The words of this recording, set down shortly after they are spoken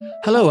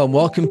Hello and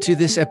welcome to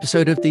this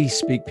episode of the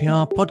Speak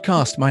PR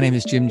podcast. My name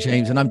is Jim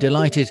James and I'm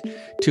delighted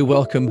to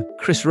welcome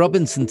Chris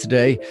Robinson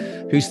today,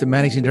 who's the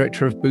Managing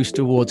Director of Boost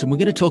Awards. And we're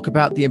going to talk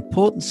about the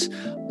importance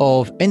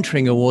of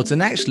entering awards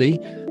and actually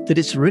that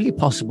it's really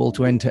possible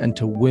to enter and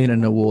to win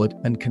an award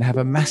and can have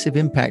a massive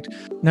impact.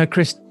 Now,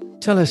 Chris,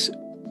 tell us,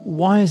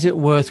 why is it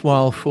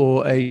worthwhile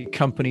for a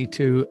company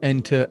to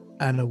enter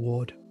an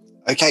award?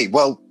 Okay,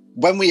 well,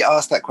 when we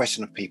ask that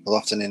question of people,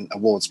 often in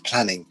awards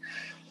planning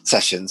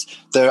sessions,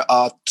 there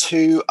are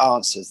two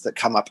answers that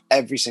come up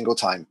every single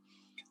time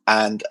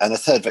and a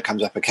third that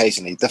comes up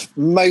occasionally. The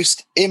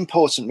most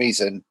important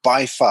reason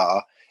by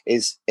far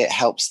is it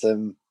helps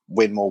them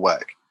win more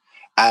work.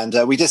 And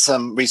we did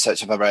some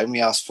research of our own.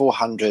 We asked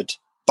 400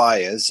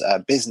 buyers,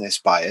 business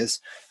buyers,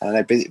 and I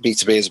know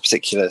B2B is a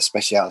particular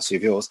speciality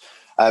of yours.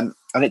 And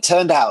it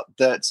turned out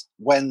that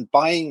when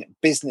buying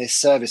business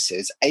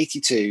services,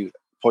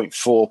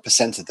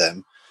 82.4% of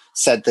them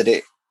said that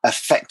it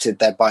affected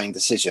their buying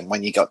decision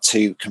when you got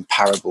two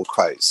comparable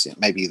quotes,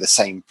 maybe the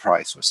same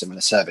price or a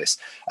similar service.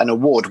 An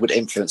award would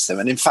influence them.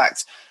 And in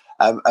fact,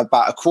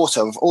 about a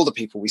quarter of all the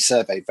people we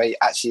surveyed, they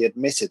actually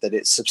admitted that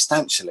it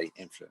substantially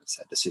influenced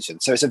their decision.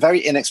 So it's a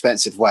very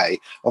inexpensive way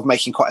of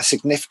making quite a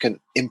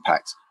significant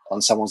impact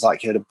on someone's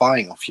likelihood of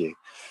buying off you.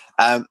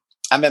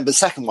 And then the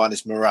second one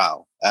is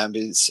morale.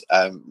 It's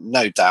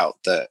no doubt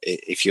that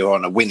if you're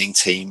on a winning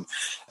team,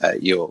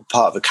 you're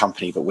part of a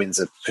company that wins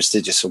a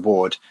prestigious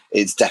award,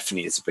 it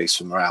definitely is a boost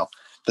for morale.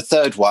 The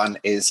third one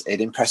is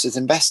it impresses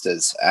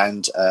investors,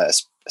 and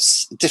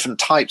different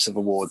types of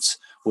awards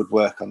would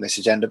work on this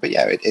agenda. But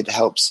yeah, it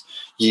helps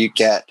you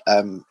get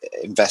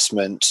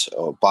investment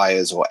or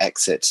buyers or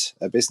exit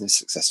a business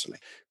successfully.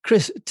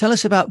 Chris, tell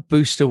us about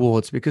Boost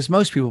Awards, because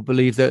most people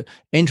believe that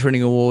entering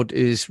an award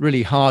is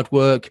really hard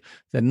work.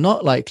 They're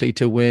not likely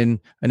to win,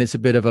 and it's a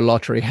bit of a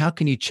lottery. How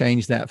can you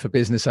change that for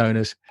business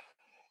owners?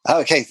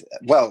 Okay,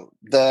 well,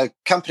 the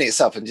company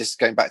itself, and just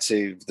going back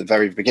to the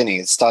very beginning,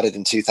 it started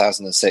in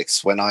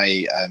 2006 when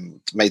I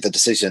made the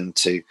decision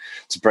to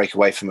break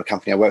away from a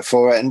company I worked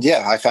for. And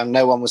yeah, I found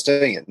no one was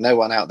doing it. No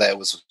one out there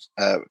was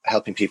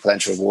helping people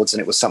enter awards.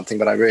 And it was something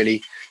that I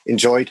really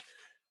enjoyed.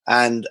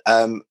 And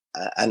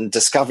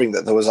discovering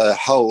that there was a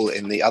hole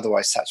in the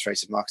otherwise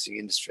saturated marketing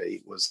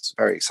industry was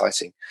very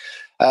exciting.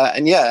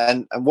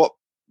 And what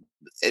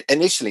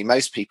initially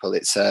most people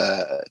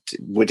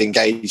would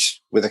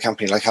engage with a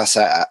company like us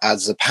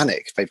as a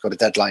panic. They've got a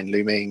deadline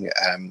looming,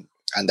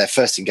 and their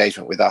first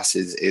engagement with us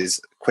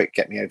is quick,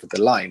 get me over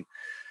the line.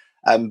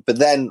 But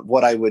then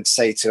what I would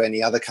say to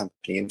any other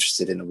company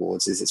interested in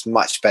awards is it's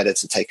much better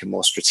to take a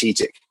more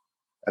strategic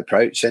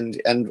approach,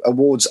 and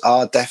awards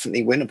are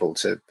definitely winnable.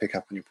 To pick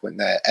up on your point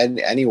there,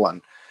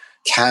 anyone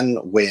can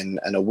win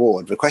an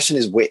award. The question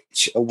is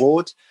which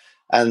award,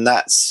 and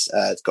that's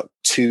it's got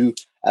two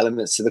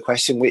elements to the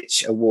question.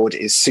 Which award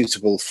is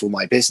suitable for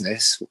my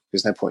business?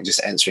 There's no point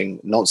just entering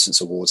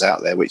nonsense awards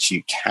out there, which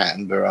you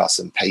can. There are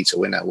some pay to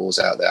win awards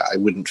out there. I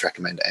wouldn't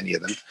recommend any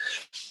of them.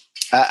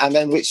 And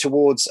then which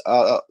awards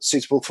are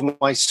suitable for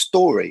my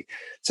story?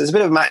 So it's a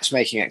bit of a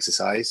matchmaking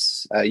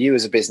exercise. You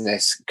as a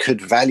business could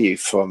value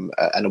from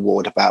an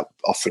award about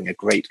offering a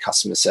great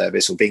customer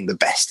service or being the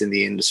best in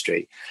the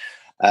industry.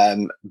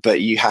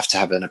 But you have to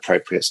have an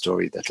appropriate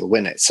story that'll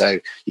win it.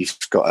 So you've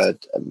got to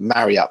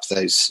marry up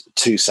those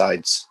two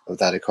sides of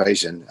that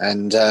equation.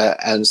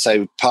 And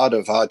so part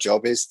of our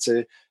job is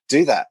to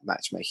do that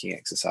matchmaking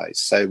exercise.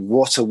 So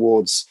what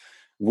awards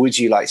would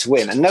you like to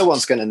win? And no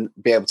one's going to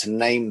be able to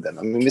name them.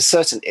 I mean, there's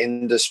certain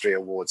industry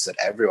awards that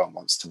everyone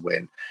wants to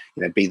win,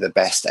 be the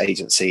best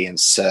agency in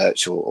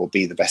search, or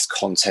be the best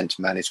content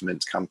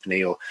management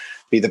company, or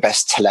be the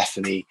best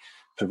telephony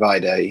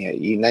provider.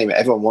 You name it.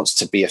 Everyone wants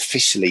to be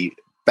officially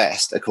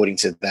best according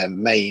to their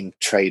main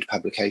trade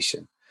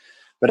publication.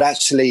 But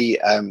actually,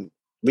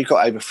 we've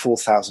got over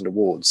 4,000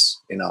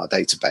 awards in our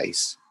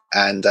database,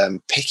 and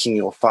picking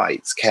your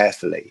fights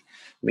carefully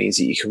means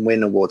that you can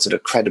win awards that are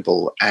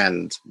credible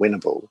and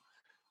winnable.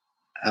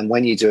 And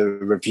when you do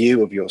a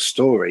review of your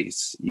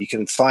stories, you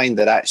can find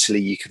that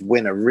actually you could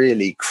win a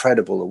really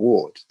credible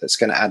award that's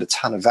going to add a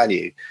ton of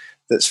value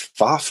that's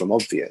far from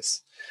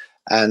obvious.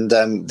 And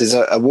there's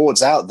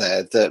awards out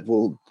there that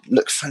will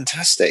look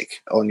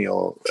fantastic on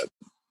your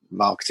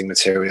marketing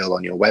material,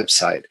 on your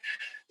website,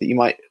 that you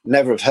might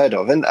never have heard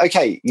of. And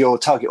okay, your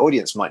target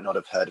audience might not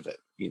have heard of it.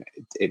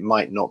 It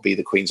might not be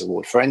the Queen's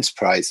Award for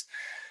Enterprise,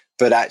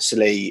 but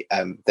actually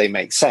they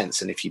make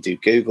sense. And if you do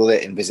Google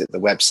it and visit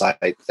the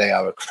website, they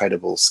are a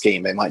credible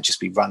scheme. They might just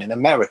be run in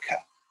America,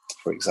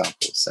 for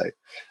example. So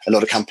a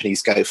lot of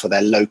companies go for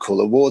their local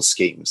award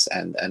schemes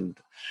and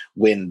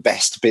win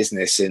best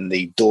business in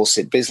the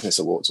Dorset Business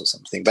Awards or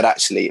something. But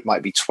actually it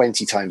might be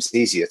 20 times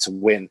easier to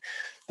win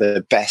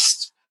the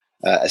best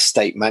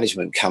estate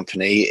management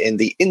company in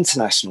the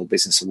International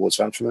Business Awards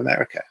run from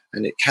America.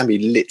 And it can be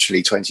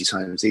literally 20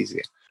 times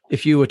easier.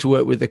 If you were to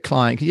work with a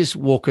client, can you just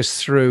walk us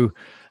through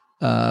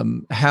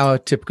how a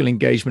typical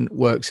engagement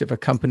works if a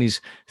company's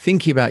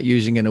thinking about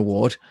using an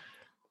award?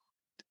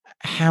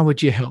 How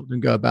would you help them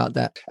go about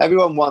that?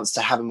 Everyone wants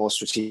to have a more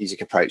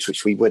strategic approach,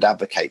 which we would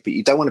advocate, but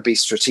you don't want to be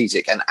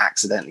strategic and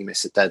accidentally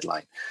miss a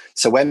deadline.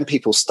 So when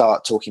people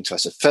start talking to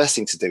us, the first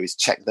thing to do is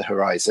check the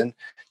horizon,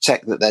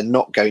 check that they're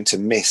not going to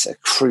miss a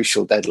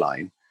crucial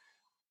deadline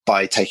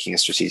by taking a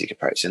strategic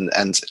approach.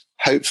 And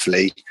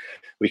hopefully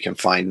we can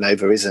find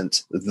Nova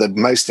isn't the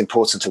most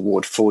important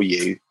award for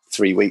you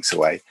 3 weeks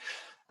away.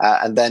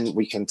 And then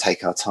we can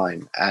take our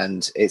time.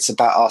 And it's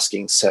about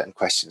asking certain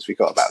questions. We've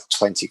got about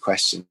 20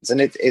 questions. And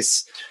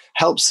it's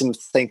helps them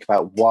think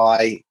about,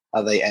 why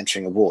are they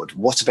entering award?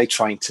 What are they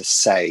trying to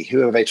say?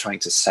 Who are they trying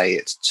to say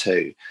it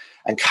to?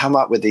 And come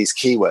up with these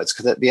keywords.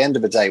 Because at the end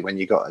of the day, when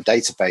you've got a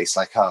database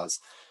like ours,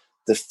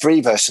 the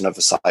free version of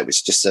the site, which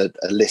is just a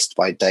list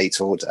by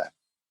date order,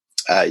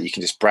 you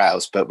can just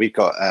browse. But we've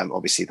got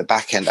obviously the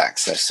back end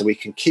access, so we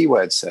can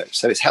keyword search.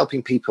 So it's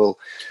helping people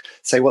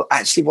say, well,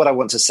 actually, what I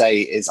want to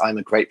say is I'm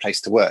a great place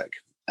to work.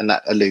 And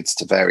that alludes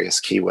to various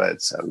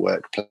keywords,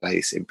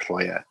 workplace,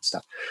 employer,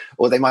 stuff.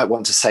 Or they might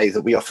want to say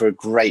that we offer a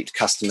great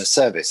customer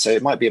service. So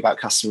it might be about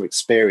customer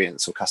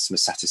experience or customer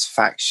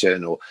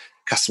satisfaction or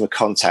customer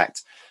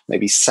contact,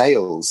 maybe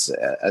sales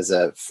as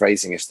a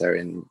phrasing if they're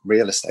in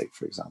real estate,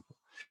 for example.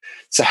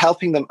 So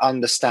helping them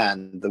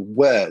understand the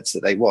words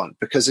that they want,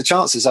 because the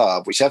chances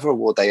are, whichever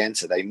award they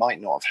enter, they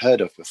might not have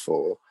heard of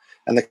before,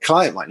 and the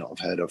client might not have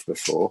heard of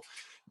before,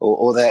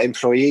 or their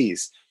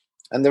employees.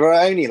 And there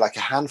are only like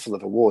a handful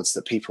of awards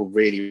that people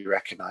really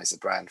recognize the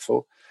brand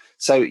for.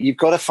 So you've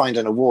got to find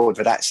an award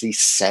that actually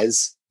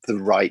says the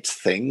right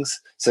things.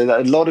 So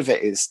that a lot of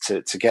it is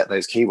to get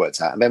those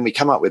keywords out. And then we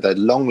come up with a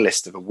long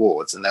list of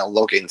awards, and they'll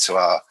log into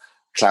our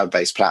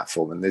cloud-based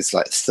platform. And there's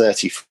like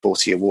 30,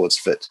 40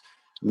 awards that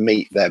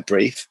meet their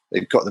brief.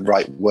 They've got the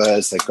right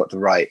words. They've got the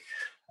right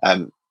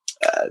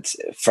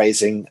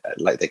phrasing.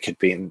 Like they could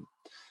be in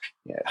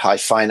high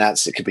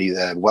finance, it could be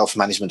the Wealth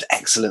Management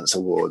Excellence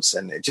Awards,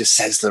 and it just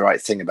says the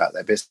right thing about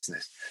their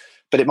business.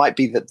 But it might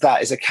be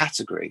that is a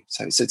category.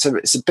 So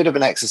it's a bit of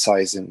an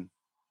exercise in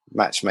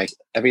matchmaking.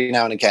 Every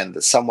now and again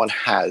that someone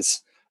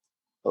has,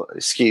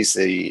 excuse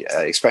the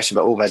expression,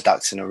 but all their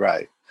ducks in a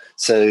row.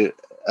 So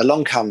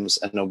along comes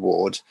an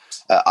award.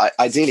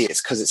 Ideally,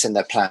 it's because it's in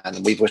their plan,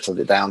 and we've whittled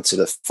it down to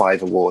the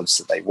 5 awards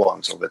that they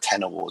want, or the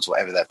 10 awards,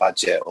 whatever their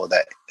budget or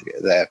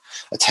their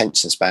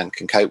attention span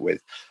can cope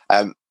with.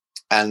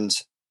 And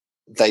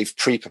they've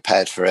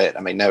pre-prepared for it,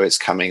 and they know it's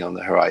coming on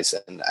the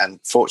horizon. And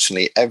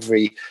fortunately,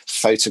 every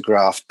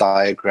photograph,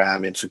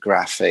 diagram,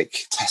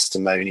 infographic,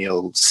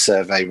 testimonial,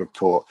 survey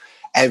report,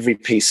 every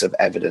piece of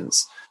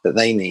evidence that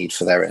they need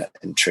for their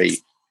entry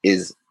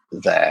is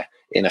there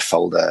in a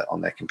folder on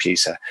their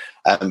computer.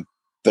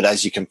 But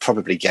as you can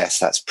probably guess,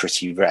 that's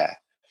pretty rare.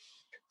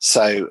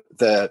 So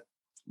the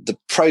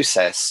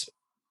process,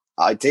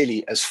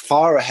 ideally as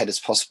far ahead as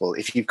possible.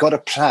 If you've got a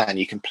plan,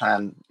 you can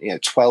plan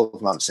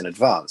 12 months in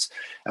advance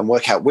and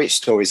work out which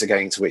stories are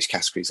going to which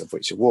categories of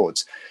which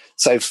awards.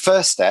 So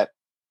first step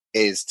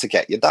is to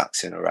get your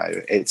ducks in a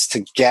row. It's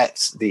to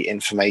get the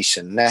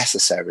information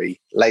necessary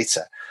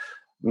later.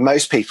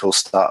 Most people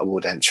start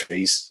award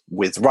entries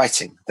with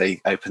writing.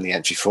 They open the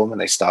entry form and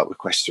they start with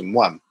question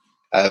 1.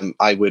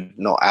 I would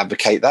not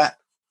advocate that.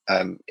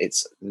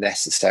 It's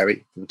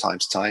necessary from time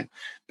to time.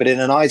 But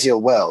in an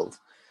ideal world,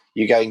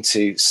 you're going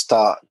to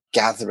start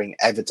gathering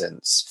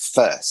evidence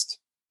first.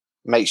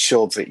 Make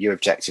sure that your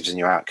objectives and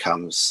your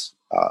outcomes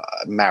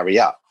marry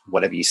up.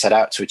 Whatever you set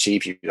out to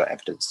achieve, you've got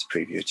evidence to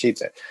prove you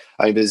achieved it.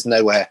 I mean, there's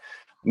nowhere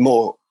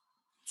more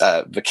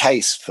the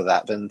case for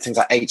that than things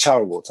like HR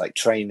awards, like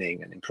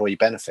training and employee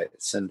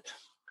benefits, and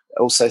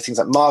also things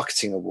like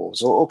marketing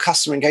awards or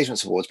customer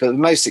engagement awards. But the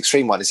most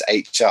extreme one is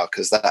HR,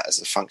 because that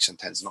as a function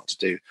tends not to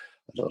do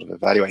a lot of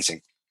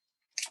evaluating.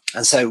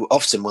 And so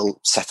often we'll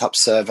set up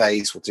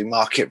surveys, we'll do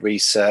market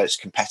research,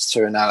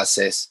 competitor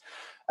analysis,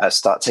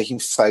 start taking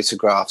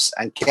photographs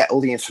and get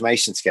all the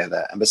information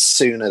together. And the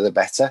sooner the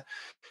better.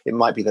 It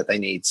might be that they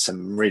need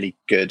some really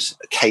good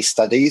case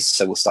studies.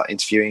 So we'll start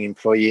interviewing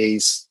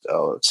employees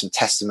or some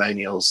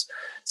testimonials.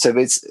 So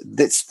it's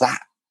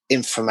that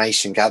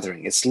information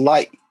gathering. It's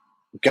like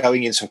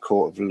going into a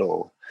court of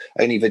law,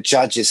 only the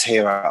judges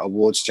here are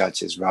awards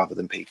judges rather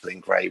than people in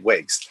grey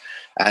wigs.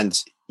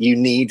 And you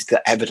need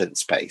the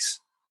evidence base.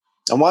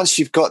 And once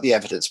you've got the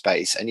evidence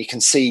base and you can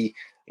see,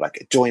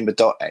 like join the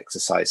dot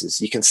exercises,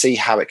 you can see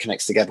how it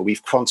connects together.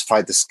 We've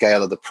quantified the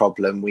scale of the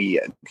problem. We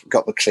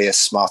got the clear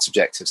SMART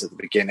objectives at the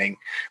beginning.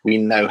 We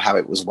know how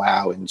it was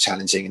wow and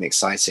challenging and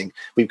exciting.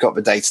 We've got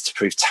the data to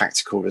prove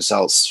tactical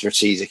results,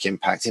 strategic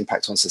impact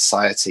on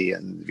society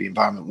and the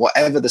environment.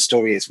 Whatever the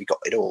story is, we got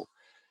it all.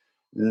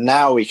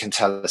 Now we can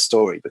tell a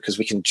story because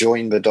we can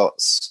join the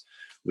dots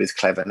with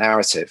clever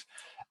narrative,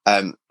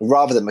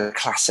 rather than the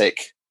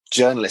classic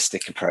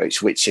journalistic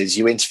approach, which is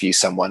you interview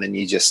someone and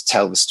you just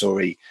tell the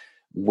story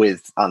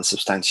with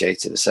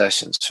unsubstantiated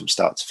assertions from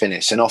start to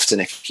finish. And often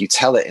if you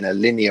tell it in a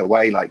linear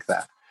way like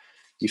that,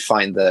 you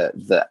find that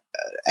the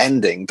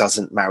ending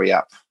doesn't marry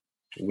up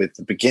with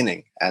the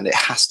beginning, and it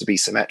has to be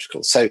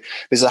symmetrical. So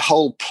there's a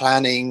whole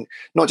planning,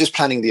 not just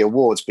planning the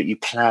awards, but you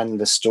plan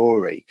the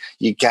story,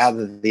 you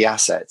gather the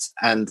assets,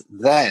 and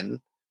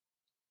then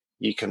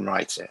you can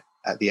write it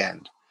at the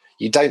end.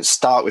 You don't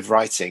start with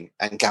writing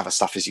and gather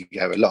stuff as you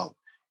go along.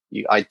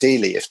 You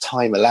ideally, if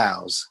time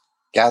allows,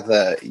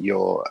 gather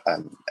your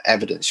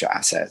evidence, your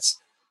assets,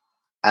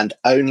 and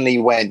only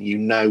when you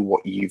know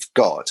what you've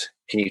got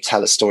can you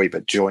tell a story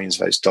that joins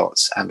those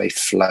dots and they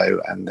flow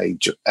and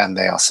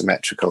they are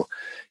symmetrical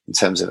in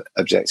terms of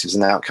objectives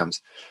and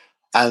outcomes.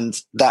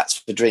 And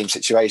that's the dream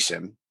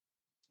situation,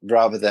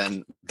 rather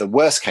than the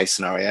worst case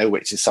scenario,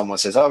 which is someone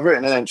says, "Oh, I've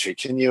written an entry.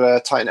 Can you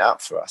tighten it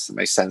up for us?" And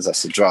they sends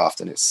us a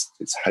draft, and it's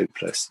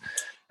hopeless,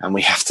 and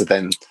we have to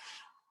then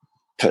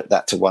put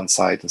that to one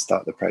side and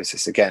start the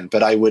process again.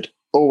 But I would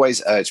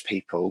always urge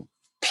people,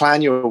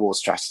 plan your award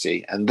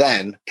strategy and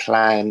then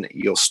plan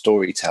your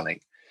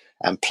storytelling,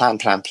 and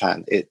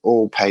plan. It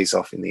all pays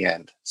off in the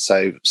end.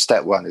 So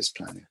step one is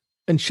planning.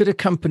 And should a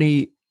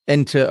company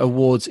enter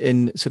awards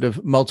in sort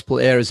of multiple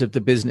areas of the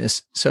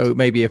business? So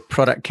maybe a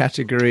product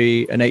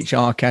category, an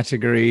HR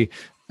category,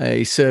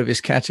 a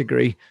service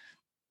category.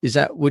 Is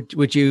that,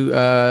 would you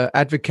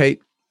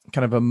advocate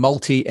kind of a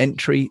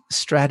multi-entry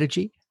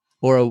strategy,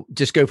 or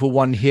just go for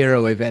one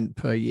hero event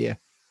per year?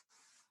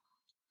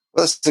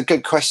 Well, that's a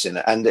good question.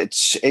 And it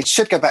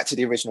should go back to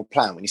the original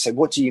plan. When you say,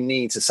 what do you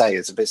need to say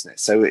as a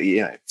business? So,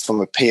 from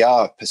a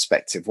PR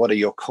perspective, what are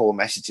your core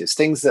messages?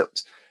 Things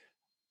that,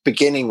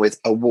 beginning with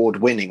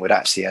award winning, would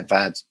actually add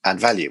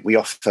value. We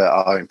offer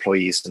our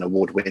employees an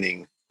award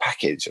winning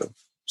package of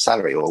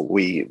salary, or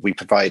we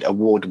provide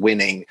award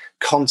winning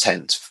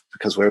content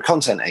because we're a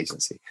content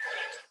agency.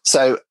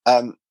 So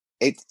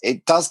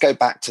it does go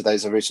back to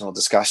those original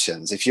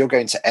discussions. If you're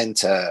going to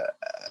enter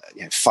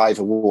 5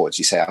 awards,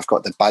 you say, I've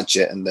got the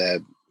budget and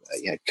the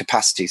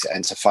capacity to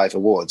enter 5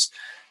 awards.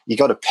 You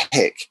got to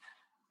pick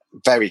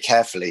very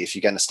carefully if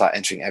you're going to start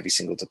entering every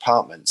single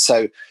department.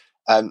 So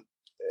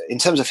in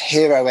terms of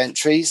hero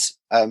entries,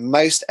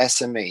 most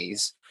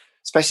SMEs,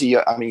 especially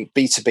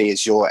B2B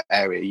is your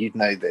area, you'd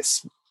know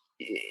this.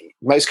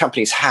 Most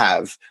companies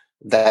have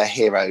their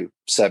hero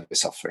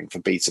service offering for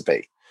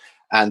B2B,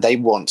 and they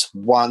want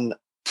one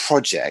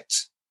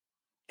project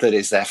that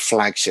is their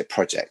flagship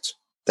project.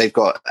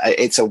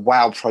 It's a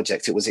wow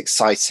project. It was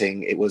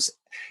exciting. It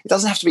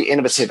doesn't have to be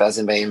innovative as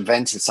in they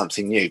invented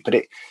something new, but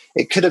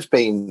it could have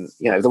been,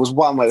 there was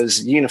one where it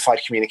was unified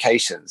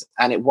communications,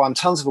 and it won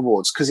tons of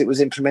awards because it was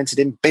implemented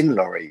in bin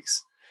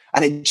lorries,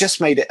 and it just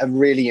made it a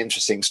really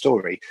interesting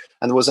story.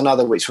 And there was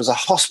another which was a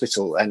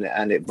hospital, and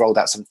it rolled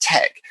out some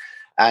tech,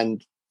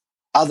 and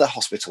other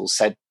hospitals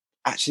said,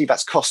 actually,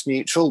 that's cost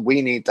neutral.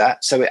 We need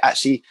that. So it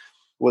actually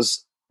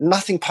was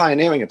nothing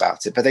pioneering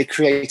about it, but they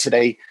created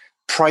a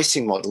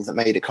pricing model that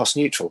made it cost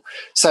neutral.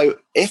 So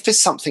if there's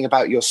something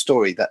about your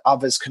story that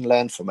others can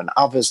learn from and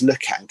others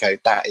look at and go,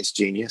 that is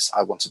genius,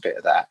 I want a bit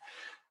of that,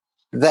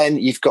 then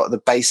you've got the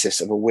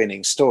basis of a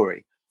winning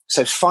story.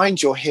 So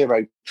find your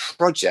hero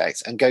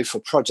project and go for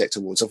project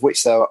awards, of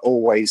which there are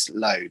always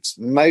loads.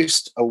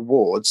 Most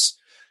awards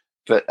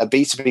that a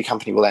B2B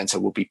company will enter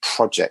will be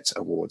project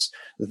awards.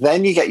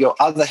 Then you get your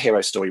other hero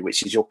story,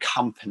 which is your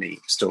company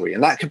story.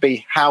 And that could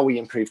be how we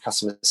improve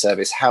customer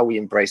service, how we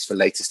embrace the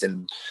latest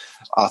in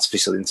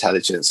artificial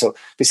intelligence. So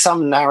there's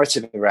some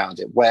narrative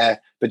around it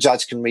where the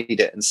judge can read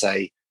it and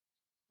say,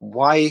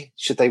 why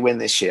should they win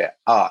this year?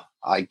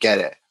 I get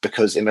it.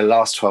 Because in the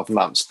last 12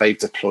 months, they've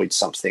deployed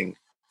something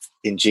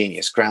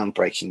ingenious,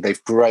 groundbreaking.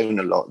 They've grown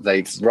a lot.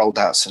 They've rolled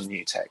out some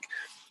new tech.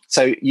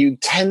 So you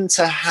tend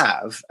to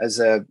have, as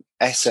a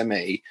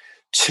SME,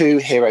 2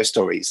 hero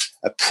stories,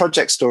 a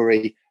project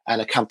story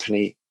and a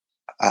company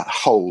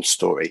whole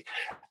story.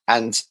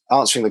 And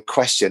answering the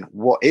question,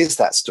 what is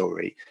that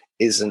story,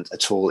 isn't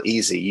at all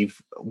easy.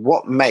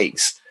 What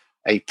makes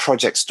a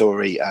project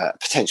story a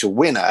potential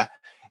winner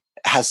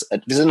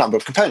there's a number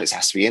of components. It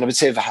has to be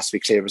innovative, it has to be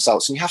clear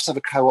results, and you have to have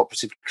a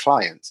cooperative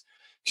client.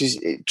 Because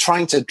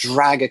trying to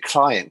drag a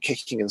client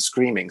kicking and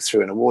screaming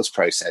through an awards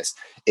process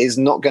is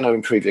not going to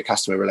improve your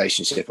customer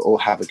relationship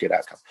or have a good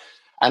outcome.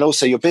 And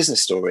also your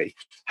business story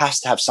has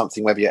to have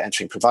something, whether you're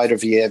entering provider of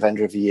the year,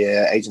 vendor of the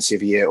year, agency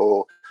of the year,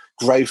 or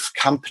growth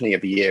company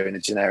of the year in a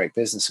generic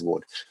business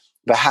award.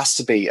 There has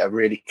to be a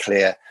really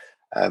clear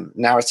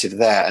narrative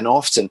there. And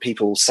often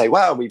people say,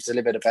 well, we've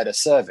delivered a better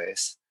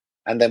service.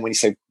 And then when you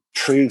say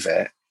prove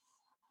it,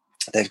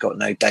 they've got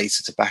no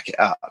data to back it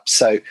up.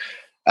 So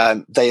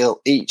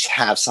they'll each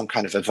have some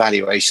kind of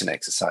evaluation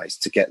exercise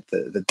to get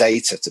the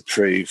data to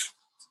prove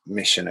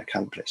mission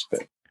accomplished.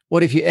 But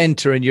what if you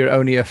enter and you're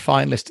only a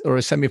finalist or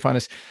a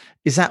semi-finalist?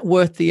 Is that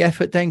worth the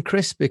effort then,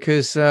 Chris?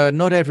 Because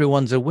not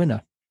everyone's a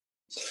winner.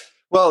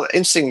 Well,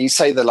 interesting you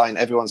say the line,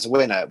 everyone's a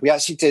winner. We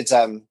actually did,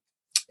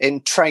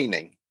 in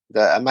training,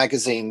 a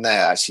magazine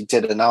there actually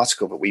did an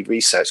article that we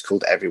researched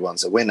called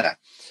Everyone's a Winner.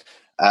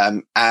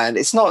 And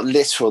it's not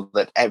literal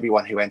that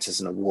everyone who enters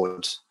an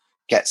award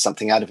gets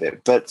something out of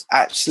it, but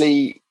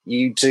actually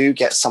you do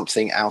get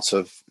something out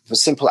of the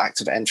simple act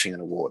of entering an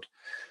award.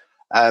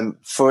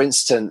 For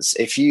instance,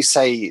 if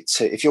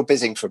you're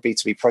bidding for a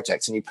B2B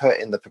project and you put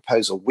in the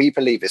proposal, we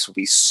believe this will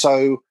be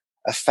so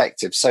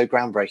effective, so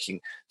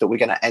groundbreaking that we're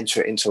going to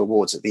enter it into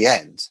awards at the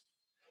end,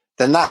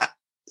 then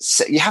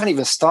you haven't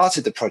even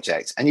started the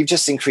project and you've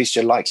just increased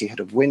your likelihood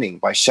of winning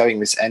by showing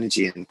this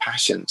energy and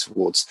passion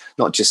towards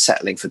not just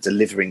settling for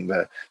delivering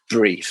the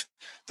brief,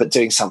 but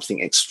doing something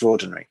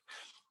extraordinary.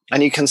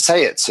 And you can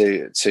say it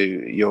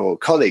to your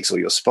colleagues or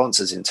your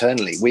sponsors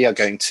internally. We are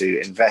going to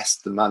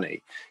invest the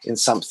money in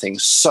something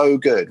so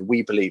good,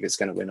 we believe it's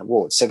going to win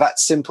awards. So that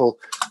simple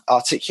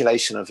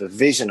articulation of a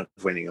vision of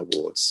winning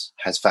awards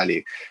has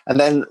value. And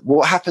then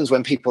what happens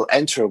when people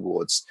enter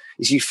awards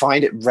is you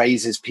find it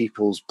raises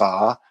people's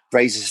bar,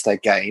 raises their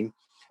game.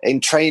 In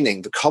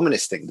training, the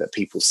commonest thing that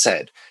people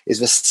said is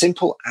the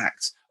simple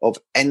act of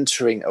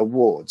entering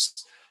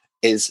awards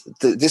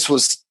this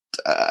was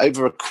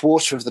over a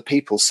quarter of the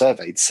people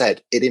surveyed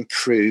said it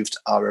improved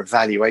our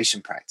evaluation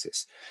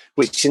practice,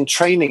 which in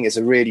training is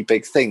a really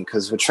big thing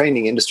because the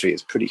training industry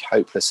is pretty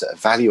hopeless at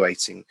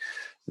evaluating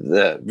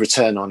the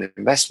return on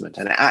investment.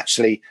 And it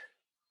actually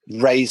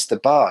raised the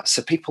bar.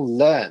 So people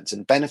learned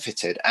and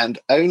benefited. And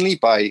only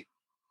by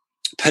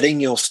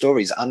putting your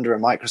stories under a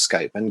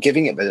microscope and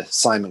giving it the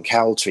Simon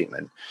Cowell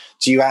treatment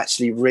do you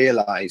actually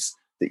realize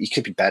that you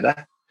could be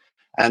better.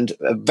 And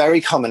a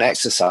very common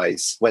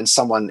exercise when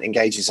someone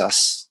engages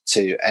us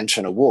to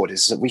enter an award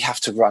is that we have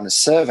to run a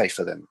survey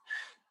for them.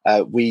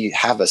 We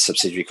have a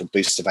subsidiary called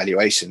Boost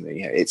Evaluation.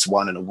 It's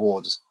won an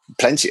award,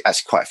 actually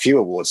quite a few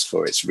awards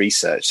for its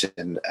research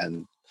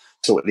and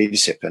thought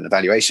leadership and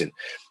evaluation.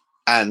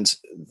 And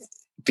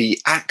the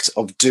act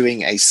of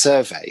doing a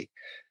survey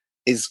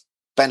is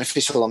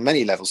beneficial on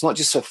many levels, not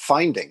just for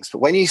findings, but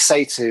when you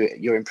say to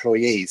your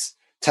employees,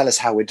 tell us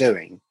how we're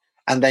doing,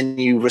 and then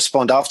you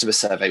respond after the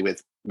survey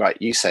with, right,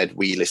 you said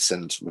we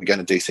listened, we're going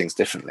to do things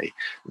differently.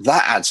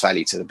 That adds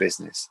value to the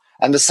business.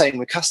 And the same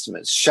with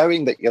customers,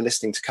 showing that you're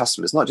listening to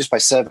customers, not just by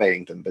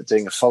surveying them, but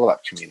doing a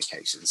follow-up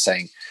communication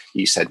saying,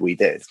 you said we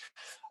did.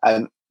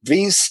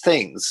 These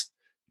things,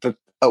 the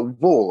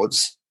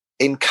awards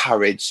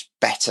encourage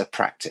better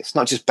practice,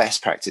 not just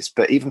best practice,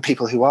 but even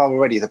people who are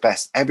already the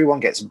best. Everyone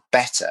gets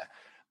better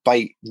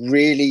by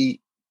really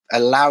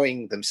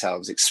allowing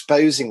themselves,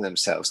 exposing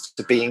themselves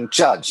to being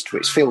judged,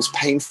 which feels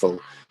painful,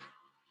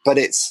 but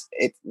it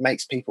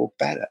makes people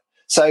better.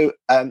 So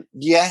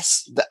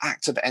yes, the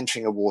act of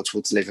entering awards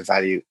will deliver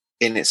value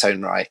in its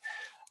own right.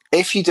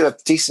 If you do a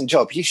decent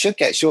job, you should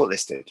get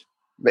shortlisted.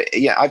 But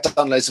yeah, I've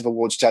done loads of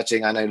awards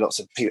judging. I know lots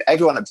of people,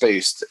 everyone at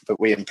Boost that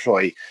we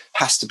employ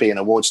has to be an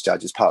awards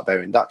judge as part of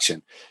their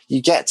induction.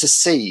 You get to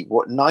see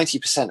what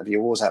 90% of the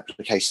awards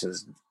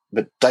applications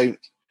but don't,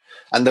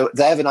 and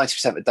they're the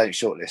 90% that don't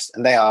shortlist,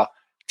 and they are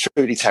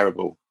truly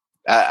terrible.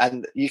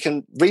 And you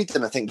can read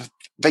them and think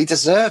they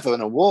deserve an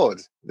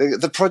award.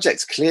 The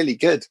project's clearly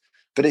good,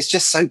 but it's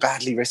just so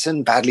badly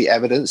written, badly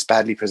evidenced,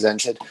 badly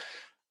presented.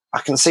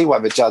 I can see why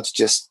the judge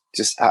just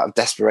out of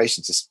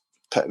desperation just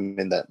put them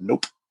in the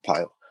nope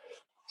pile.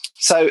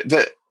 So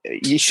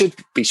you should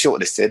be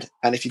shortlisted,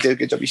 and if you do a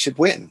good job, you should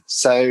win.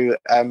 So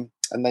and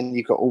then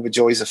you've got all the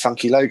joys of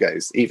funky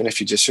logos, even if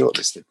you're just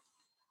shortlisted.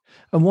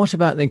 And what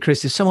about then,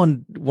 Chris, if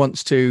someone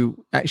wants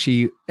to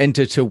actually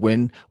enter to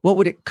win, what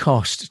would it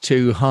cost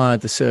to hire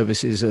the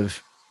services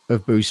of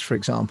Boost, for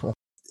example?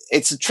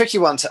 It's a tricky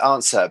one to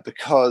answer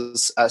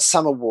because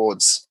some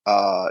awards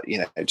are,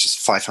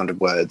 just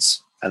 500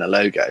 words and a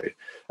logo,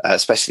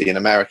 especially in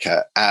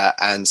America.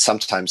 And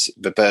sometimes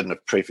the burden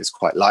of proof is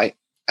quite light.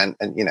 And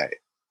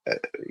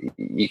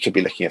you could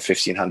be looking at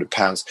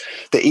 £1,500.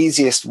 The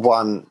easiest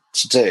one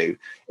to do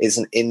is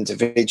an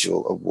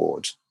individual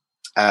award.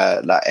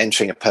 Like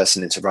entering a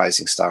person into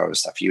Rising Star or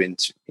stuff.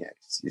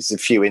 It's a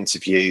few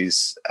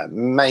interviews,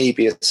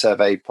 maybe a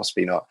survey,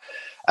 possibly not.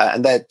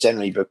 And they're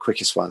generally the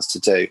quickest ones to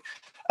do.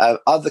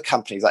 Other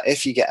companies, like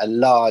if you get a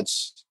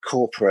large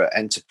corporate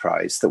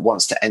enterprise that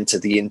wants to enter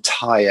the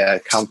entire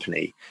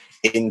company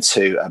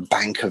into a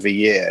bank of a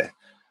year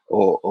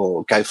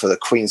or go for the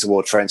Queen's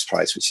Award for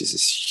Enterprise, which is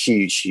this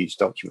huge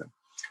document,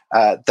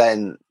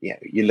 then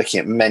you're looking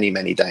at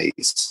many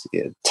days,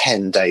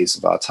 10 days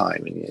of our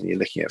time, and you're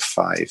looking at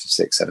 5,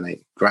 6, 7,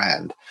 8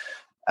 grand.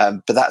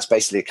 But that's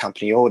basically a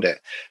company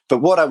audit. But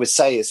what I would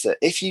say is that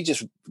if you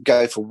just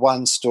go for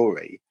one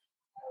story,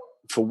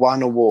 for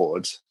one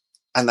award,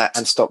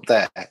 and stop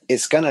there,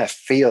 it's going to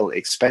feel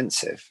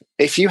expensive.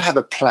 If you have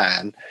a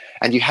plan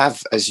and you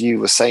have, as you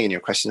were saying in your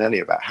question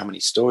earlier about how many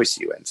stories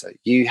you enter,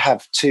 you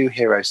have 2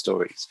 hero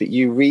stories that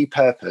you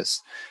repurpose,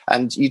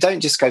 and you don't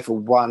just go for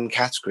one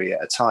category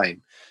at a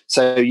time.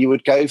 So you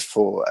would go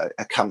for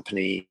a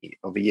company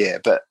of a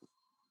year, but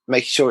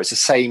making sure it's the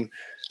same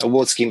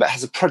award scheme but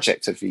has a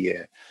project of the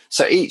year.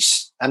 So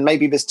and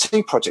maybe there's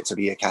 2 projects of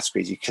the year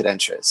categories you could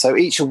enter it. So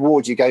each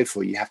award you go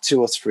for, you have 2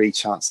 or 3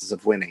 chances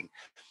of winning.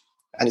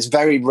 And it's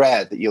very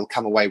rare that you'll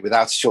come away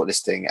without a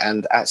shortlisting.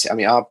 And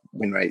actually, our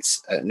win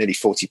rate's nearly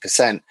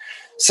 40%.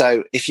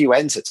 So if you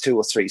enter 2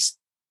 or 3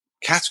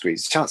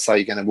 categories, chances are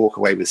you're going to walk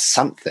away with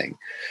something.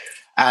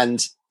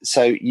 And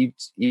so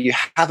you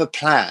have a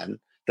plan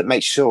that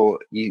makes sure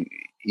you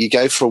you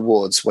go for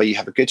awards where you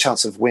have a good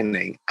chance of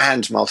winning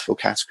and multiple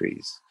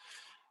categories,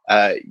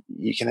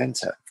 you can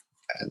enter.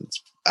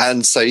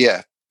 And so,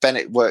 yeah,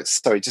 Bennett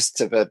works. Sorry,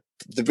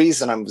 the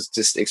reason I was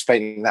just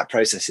explaining that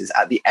process is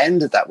at the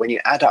end of that, when you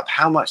add up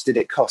how much did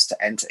it cost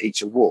to enter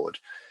each award,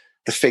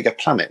 the figure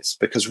plummets,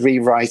 because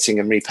rewriting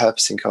and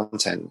repurposing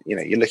content,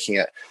 you're looking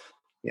at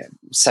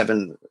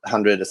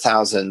 700,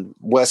 1,000,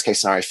 worst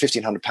case scenario,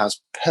 £1,500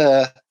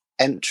 per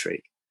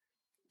entry.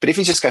 But if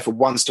you just go for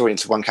one story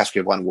into one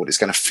category of one award, it's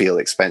going to feel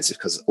expensive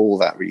because all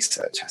that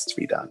research has to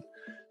be done.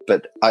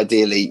 But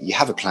ideally, you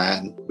have a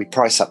plan. We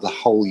price up the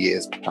whole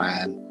year's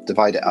plan,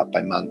 divide it up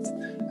by month,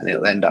 and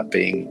it'll end up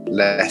being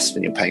less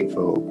than you're paying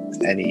for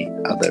any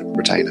other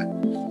retainer.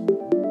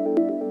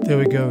 There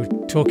we go.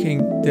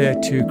 Talking there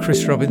to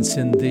Chris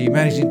Robinson, the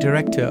Managing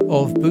Director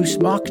of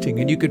Boost Marketing.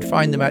 And you can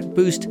find them at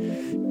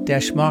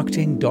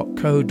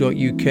boost-marketing.co.uk.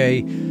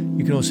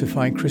 You can also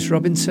find Chris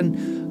Robinson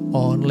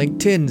on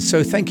LinkedIn.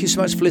 So thank you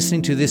so much for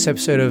listening to this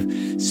episode of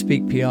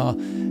Speak PR.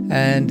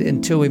 And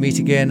until we meet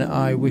again,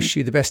 I wish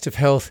you the best of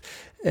health,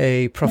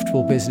 a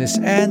profitable business,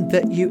 and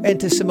that you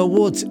enter some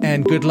awards.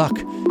 And good luck,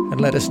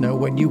 and let us know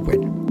when you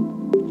win.